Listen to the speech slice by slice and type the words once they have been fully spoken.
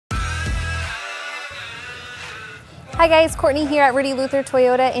Hi guys, Courtney here at Rudy Luther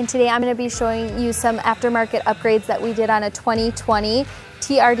Toyota, and today I'm going to be showing you some aftermarket upgrades that we did on a 2020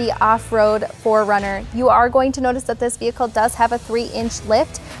 TRD off-road 4Runner. You are going to notice that this vehicle does have a 3-inch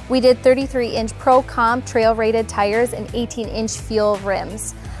lift. We did 33-inch Pro Comp trail rated tires and 18-inch fuel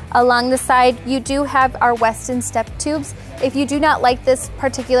rims. Along the side, you do have our Weston step tubes. If you do not like this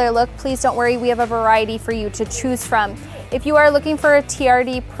particular look, please don't worry, we have a variety for you to choose from. If you are looking for a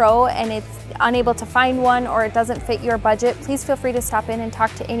TRD-Pro and it's unable to find one or it doesn't fit your budget, please feel free to stop in and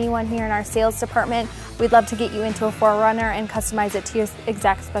talk to anyone here in our sales department. We'd love to get you into a 4Runner and customize it to your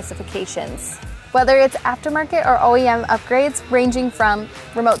exact specifications. Whether it's aftermarket or OEM upgrades, ranging from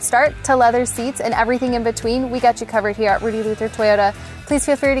remote start to leather seats and everything in between, we got you covered here at Rudy Luther Toyota. Please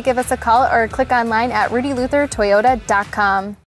feel free to give us a call or click online at rudyluthertoyota.com.